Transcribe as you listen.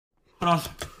Hold on.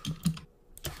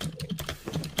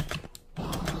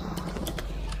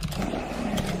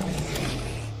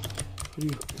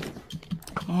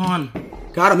 Come on.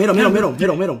 Got him. Hit him. Hit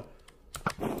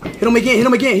him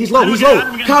again. He's low.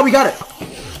 Kyle, we got it.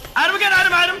 Item again.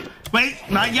 Wait,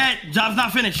 not yet. Job's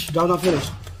not finished.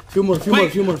 Few more.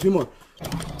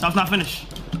 Job's not finished.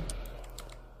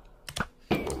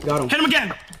 Got him. Hit him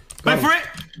again. Wait for it.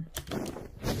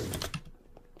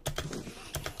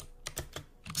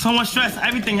 So much stress.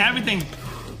 Everything.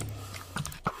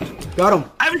 Got him.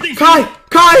 Everything. Kai!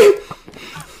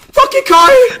 Fuck it,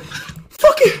 Kai!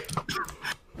 Fuck it!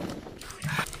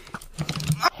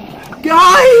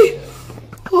 Guy!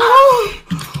 Oh!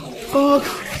 Fuck!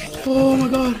 Oh my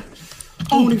god!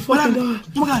 Oh, when he fucking died.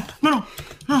 Oh my god! No!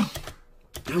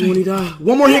 And when he died.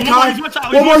 One more hit, Kai!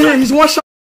 One more hit! He's one shot!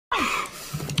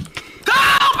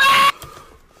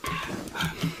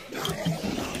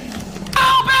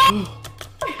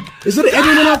 Is it an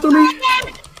Enderman after me?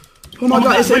 Oh my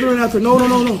god, it's Enderman after. No.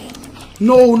 No.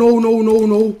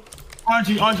 Aren't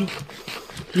you?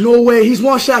 No way. He's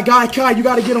one shot, guy. Kai, you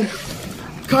gotta get him.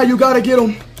 I got an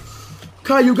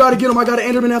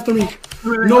Enderman after me.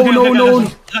 No.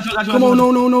 Come on,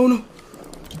 no.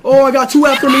 Oh, I got two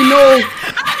after me. No.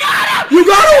 You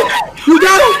got him.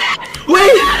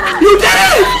 Wait.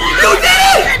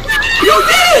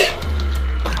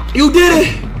 You did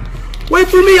it. Wait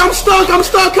for me. I'm stuck.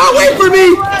 Kai, wait for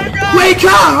me. Wait,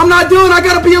 Kai. I'm not done. I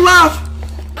gotta be alive.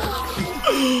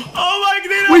 Oh my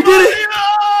god. We did it.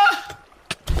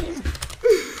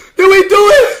 Did we do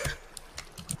it?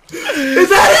 Is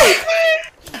that it?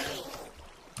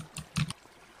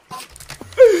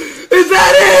 Is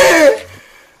that it?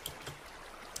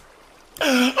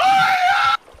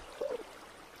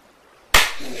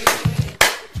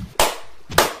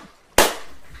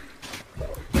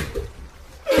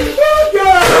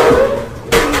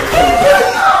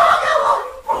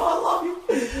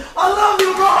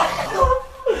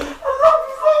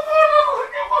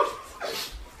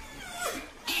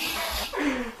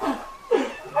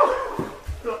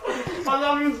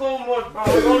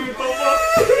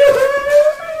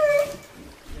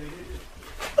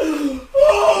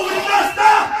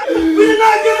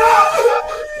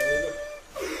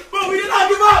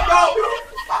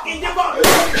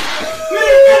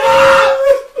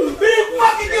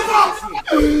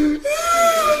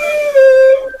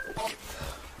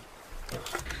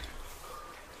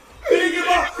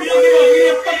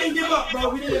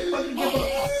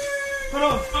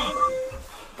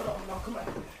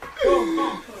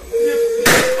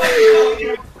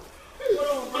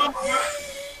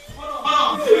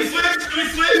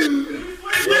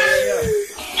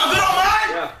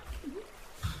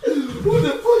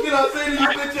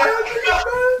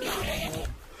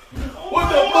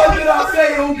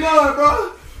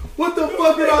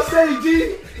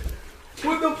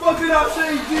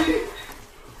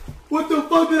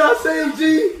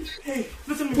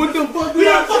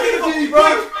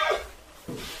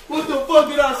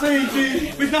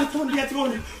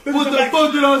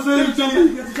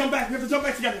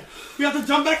 We have to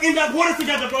jump back in that water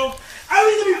together, bro. I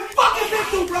was gonna be fucking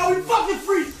victim, bro. We fucking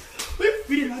freeze.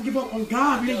 We did not give up on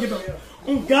God. We didn't give up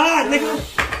on God, nigga.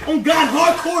 On God,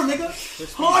 hardcore, nigga.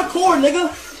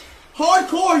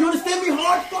 Hardcore. You understand me?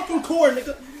 Hard fucking core,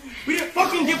 nigga. We didn't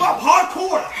fucking give up.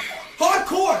 Hardcore.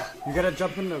 You gotta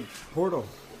jump in the portal.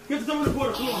 You have to jump in the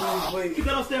portal. Come on. Wait. Keep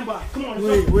that on standby. Come on.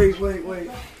 Wait.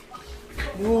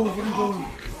 Whoa, what are you doing?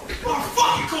 Oh,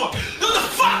 fucking core. What the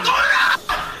fuck going on?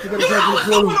 You gotta jump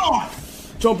in the portal.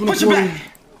 Jump in the portal.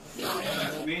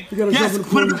 You gotta jump in the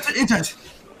portal. Put it back to the entrance.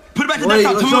 Put it back to the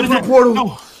desktop. Let's jump in the portal.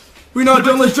 No. We're not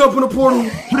done. Let's jump in the portal.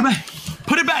 Put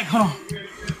it back. Hold on.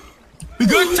 We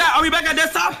good, chat? Are we back at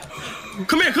desktop?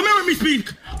 Come here with me, Speed.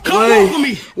 Come over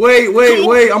me.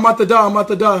 Wait. I'm about to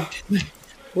die.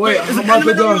 Wait, I'm about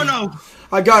to die. No?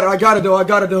 I got it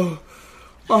though.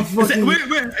 I'm fucking... Where? Is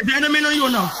the Enderman on you or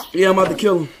no? Yeah, I'm about to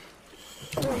kill him.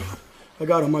 I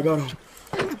got him.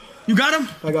 You got him?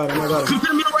 I got him. Come to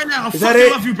the middle right now. Is that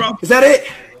it? Love you, bro. Is that it?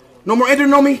 No more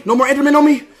Endermen on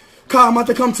me? Kyle, I'm about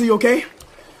to come to you, okay?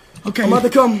 Okay. I'm about to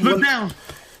come. Look down.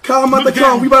 Kyle, I'm about to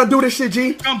come. We about to do this shit,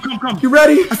 G. Come. You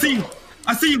ready? I see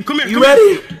you. Come here. You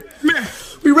ready? Come here.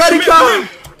 We ready, Kyle?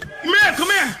 Come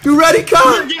here. You ready,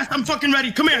 Kyle? Yes, I'm fucking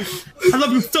ready. Come here. I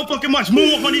love you so fucking much.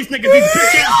 Move on these niggas, these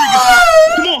bitch ass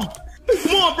niggas.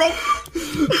 Come on, bro.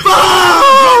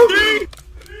 5, 3,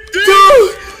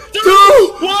 2,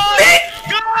 1.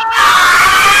 Go!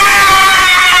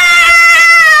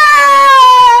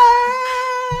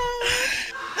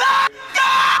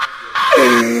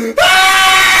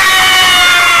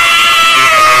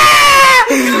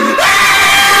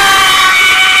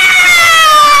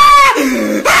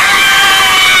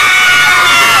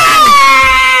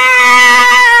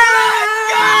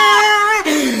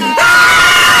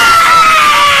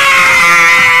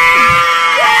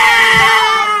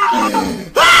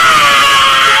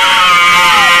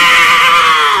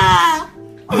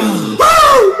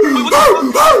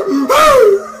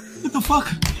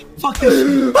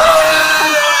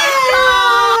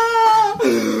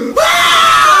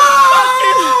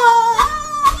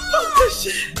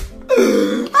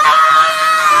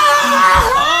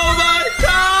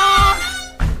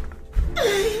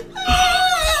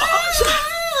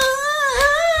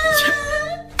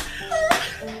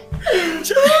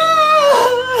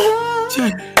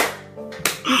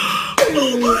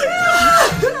 Oh my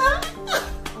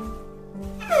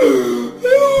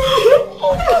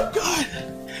God.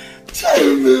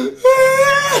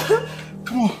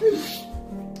 Come on.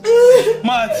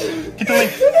 Mods, get the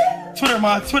links. Twitter,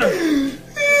 mods, Twitter.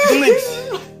 Get the links.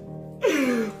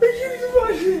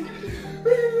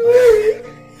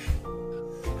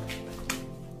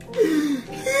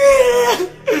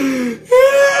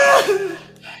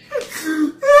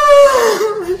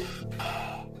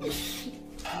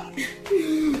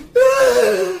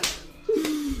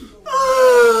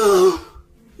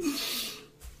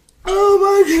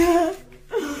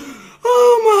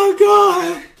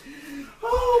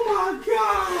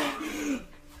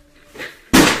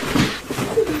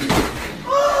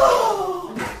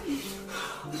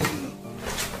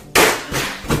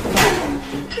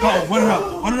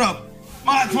 Oh, run it up.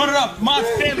 Mods, run it up. Mods,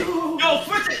 family. Yo,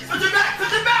 switch it back.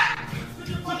 Switch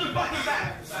it fucking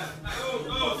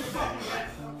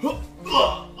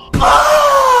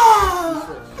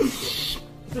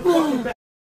back.